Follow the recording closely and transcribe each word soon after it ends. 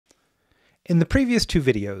In the previous two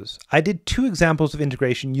videos, I did two examples of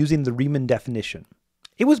integration using the Riemann definition.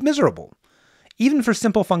 It was miserable. Even for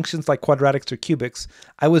simple functions like quadratics or cubics,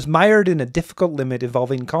 I was mired in a difficult limit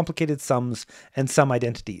involving complicated sums and sum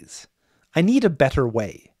identities. I need a better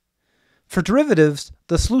way. For derivatives,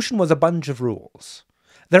 the solution was a bunch of rules.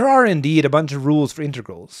 There are indeed a bunch of rules for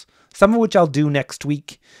integrals, some of which I'll do next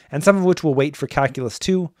week, and some of which will wait for Calculus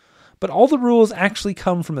 2, but all the rules actually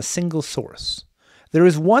come from a single source. There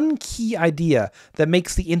is one key idea that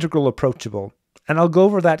makes the integral approachable, and I'll go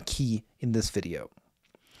over that key in this video.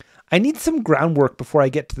 I need some groundwork before I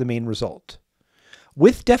get to the main result.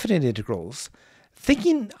 With definite integrals,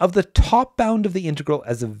 thinking of the top bound of the integral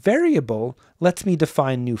as a variable lets me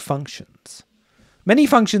define new functions. Many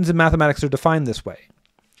functions in mathematics are defined this way.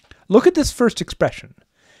 Look at this first expression.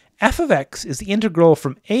 F of x is the integral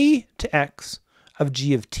from a to x of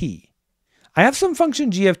g of t. I have some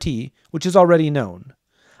function g of t, which is already known.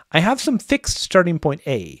 I have some fixed starting point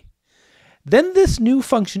a. Then this new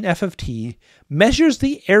function f of t measures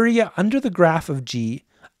the area under the graph of g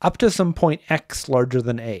up to some point x larger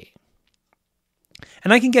than a.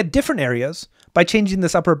 And I can get different areas by changing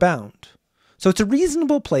this upper bound. So it's a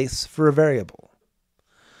reasonable place for a variable.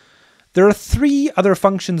 There are three other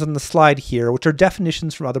functions on the slide here, which are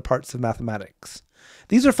definitions from other parts of mathematics.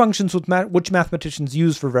 These are functions which mathematicians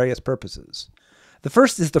use for various purposes. The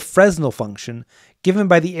first is the Fresnel function, given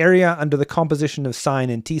by the area under the composition of sine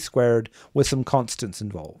and t squared with some constants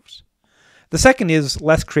involved. The second is,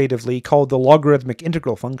 less creatively, called the logarithmic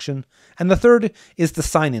integral function, and the third is the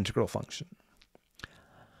sine integral function.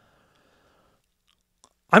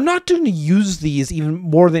 I'm not going to use these even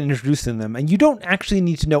more than introducing them, and you don't actually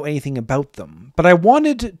need to know anything about them, but I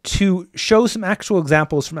wanted to show some actual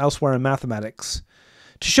examples from elsewhere in mathematics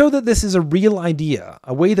to show that this is a real idea,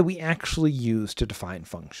 a way that we actually use to define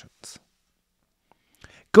functions.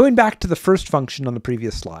 Going back to the first function on the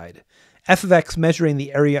previous slide, f of x measuring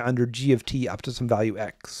the area under g of t up to some value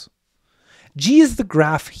x. G is the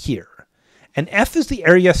graph here, and f is the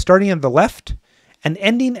area starting at the left and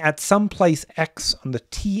ending at some place x on the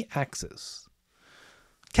t-axis.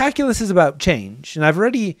 Calculus is about change, and I've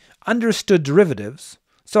already understood derivatives,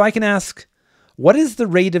 so I can ask, what is the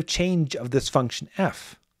rate of change of this function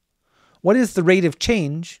f? What is the rate of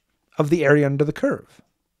change of the area under the curve?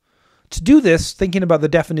 To do this, thinking about the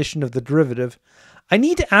definition of the derivative, I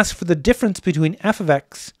need to ask for the difference between f of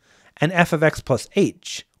x and f of x plus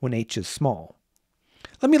h when h is small.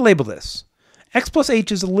 Let me label this. X plus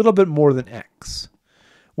h is a little bit more than x.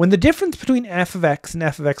 When the difference between f of x and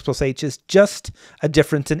f of x plus h is just a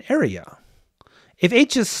difference in area. If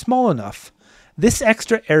h is small enough, this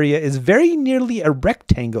extra area is very nearly a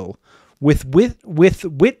rectangle with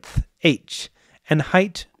width h and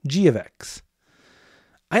height g of x.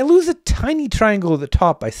 I lose a tiny triangle at the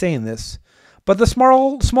top by saying this, but the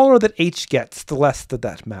smaller that h gets, the less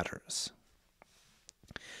that matters.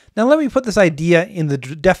 Now let me put this idea in the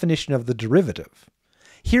definition of the derivative.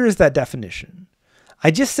 Here is that definition. I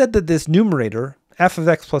just said that this numerator, f of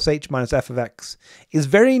x plus h minus f of x, is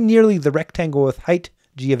very nearly the rectangle with height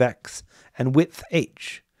g of x and width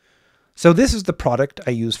h. So this is the product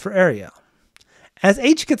I use for area. As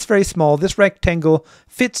h gets very small, this rectangle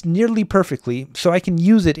fits nearly perfectly, so I can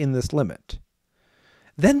use it in this limit.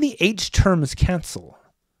 Then the h terms cancel,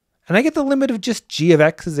 and I get the limit of just g of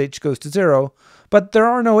x as h goes to 0, but there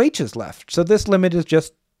are no h's left, so this limit is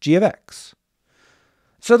just g of x.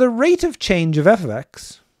 So the rate of change of f of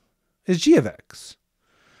x is g of x.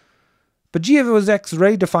 But g of x was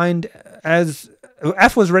already defined as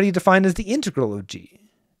f was already defined as the integral of g.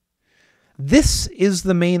 This is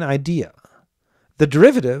the main idea. The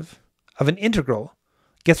derivative of an integral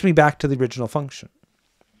gets me back to the original function.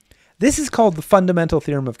 This is called the fundamental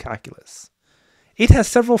theorem of calculus. It has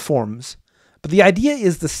several forms, but the idea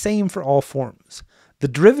is the same for all forms. The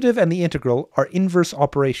derivative and the integral are inverse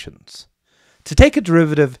operations. To take a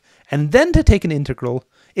derivative and then to take an integral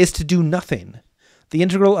is to do nothing. The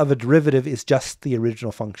integral of a derivative is just the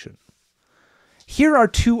original function. Here are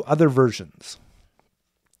two other versions.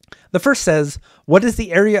 The first says, what is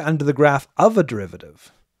the area under the graph of a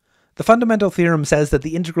derivative? The fundamental theorem says that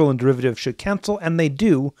the integral and derivative should cancel, and they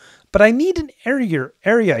do, but I need an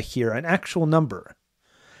area here, an actual number.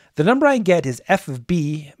 The number I get is f of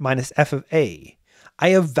b minus f of a.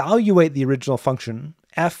 I evaluate the original function,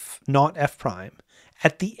 f, not f prime,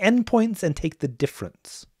 at the endpoints and take the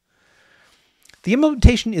difference. The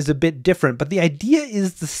implementation is a bit different, but the idea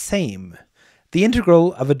is the same. The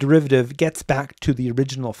integral of a derivative gets back to the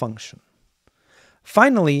original function.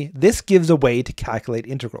 Finally, this gives a way to calculate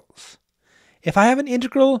integrals. If I have an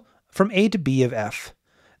integral from a to b of f,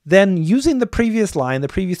 then using the previous line, the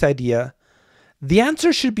previous idea, The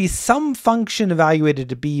answer should be some function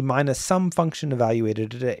evaluated at b minus some function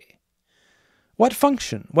evaluated at a. What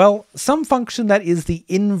function? Well, some function that is the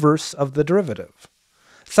inverse of the derivative.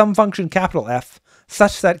 Some function capital F,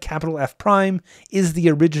 such that capital F prime is the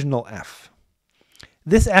original f.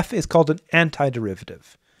 This f is called an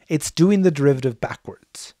antiderivative. It's doing the derivative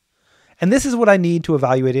backwards. And this is what I need to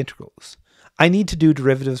evaluate integrals. I need to do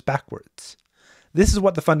derivatives backwards. This is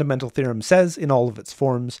what the fundamental theorem says in all of its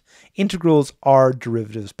forms. Integrals are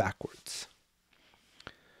derivatives backwards.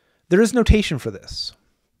 There is notation for this.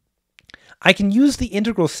 I can use the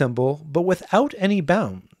integral symbol, but without any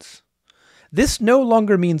bounds. This no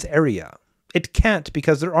longer means area. It can't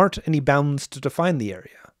because there aren't any bounds to define the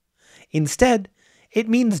area. Instead, it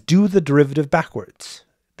means do the derivative backwards,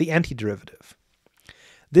 the antiderivative.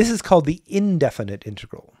 This is called the indefinite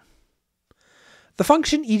integral. The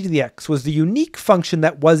function e to the x was the unique function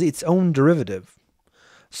that was its own derivative,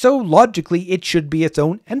 so logically it should be its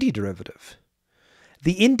own antiderivative.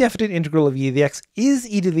 The indefinite integral of e to the x is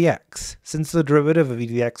e to the x, since the derivative of e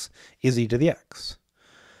to the x is e to the x.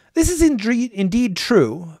 This is indeed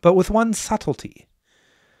true, but with one subtlety.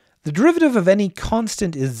 The derivative of any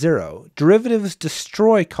constant is 0. Derivatives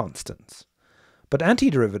destroy constants. But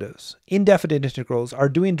antiderivatives, indefinite integrals, are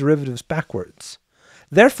doing derivatives backwards.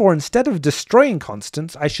 Therefore, instead of destroying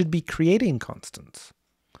constants, I should be creating constants.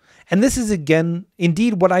 And this is again,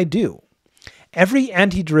 indeed, what I do. Every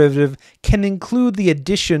antiderivative can include the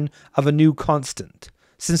addition of a new constant,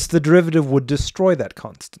 since the derivative would destroy that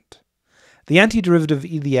constant. The antiderivative of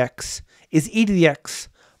e to the x is e to the x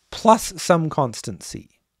plus some constant c.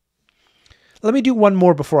 Let me do one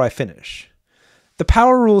more before I finish. The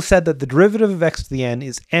power rule said that the derivative of x to the n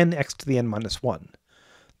is nx to the n minus 1.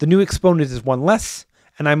 The new exponent is 1 less,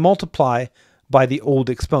 and I multiply by the old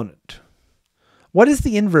exponent. What is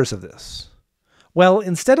the inverse of this? Well,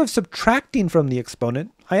 instead of subtracting from the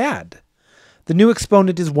exponent, I add. The new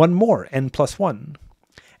exponent is 1 more, n plus 1.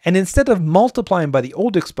 And instead of multiplying by the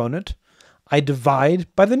old exponent, I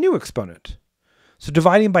divide by the new exponent. So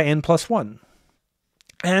dividing by n plus 1.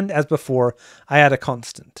 And as before, I add a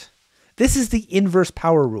constant. This is the inverse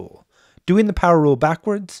power rule, doing the power rule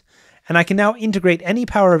backwards, and I can now integrate any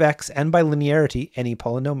power of x and by linearity any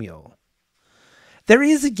polynomial. There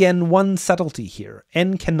is again one subtlety here.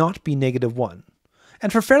 N cannot be negative 1.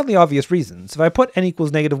 And for fairly obvious reasons. If I put n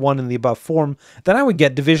equals negative 1 in the above form, then I would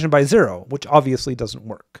get division by 0, which obviously doesn't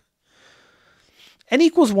work. N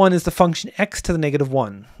equals 1 is the function x to the negative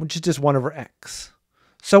 1, which is just 1 over x.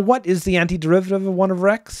 So what is the antiderivative of 1 over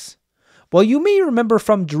x? Well, you may remember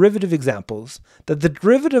from derivative examples that the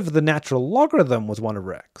derivative of the natural logarithm was 1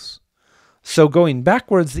 over x. So going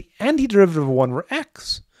backwards, the antiderivative of 1 over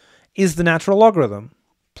x is the natural logarithm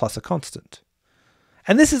plus a constant.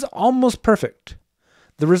 And this is almost perfect.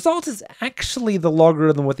 The result is actually the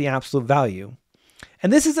logarithm with the absolute value.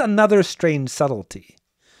 And this is another strange subtlety.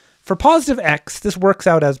 For positive x, this works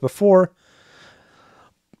out as before.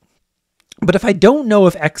 But if I don't know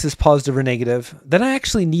if x is positive or negative, then I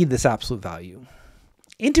actually need this absolute value.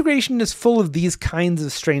 Integration is full of these kinds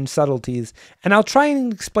of strange subtleties, and I'll try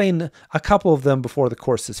and explain a couple of them before the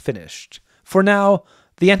course is finished. For now,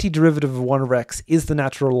 the antiderivative of 1 over x is the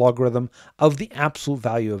natural logarithm of the absolute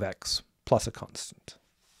value of x plus a constant.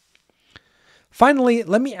 Finally,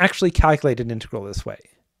 let me actually calculate an integral this way.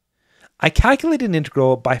 I calculate an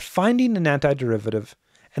integral by finding an antiderivative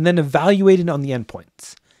and then evaluating on the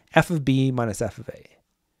endpoints, f of b minus f of a.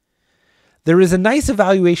 There is a nice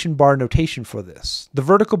evaluation bar notation for this, the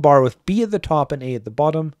vertical bar with b at the top and a at the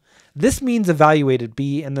bottom. This means evaluate at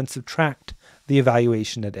b and then subtract the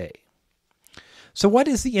evaluation at a. So what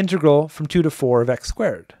is the integral from 2 to 4 of x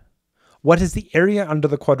squared? What is the area under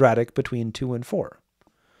the quadratic between 2 and 4?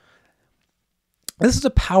 This is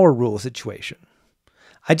a power rule situation.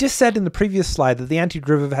 I just said in the previous slide that the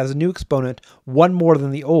antiderivative has a new exponent 1 more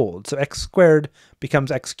than the old, so x squared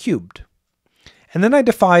becomes x cubed. And then I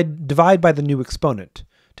divide by the new exponent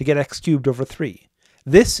to get x cubed over 3.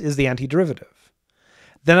 This is the antiderivative.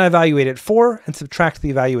 Then I evaluate at 4 and subtract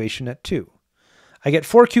the evaluation at 2. I get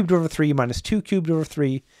 4 cubed over 3 minus 2 cubed over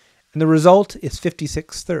 3, and the result is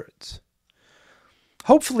 56 thirds.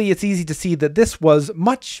 Hopefully it's easy to see that this was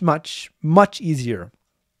much, much, much easier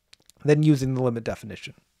than using the limit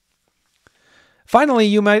definition. Finally,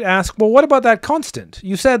 you might ask, well, what about that constant?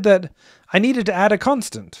 You said that I needed to add a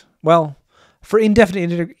constant. Well, for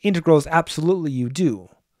indefinite integrals, absolutely you do.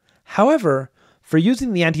 However, for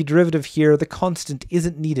using the antiderivative here, the constant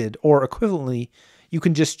isn't needed, or equivalently, you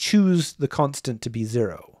can just choose the constant to be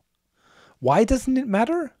 0. Why doesn't it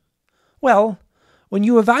matter? Well, when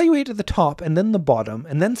you evaluate at the top and then the bottom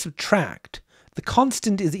and then subtract, the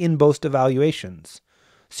constant is in both evaluations.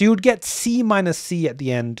 So you would get c minus c at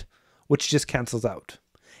the end, which just cancels out.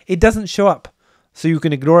 It doesn't show up, so you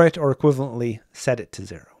can ignore it or equivalently set it to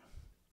 0.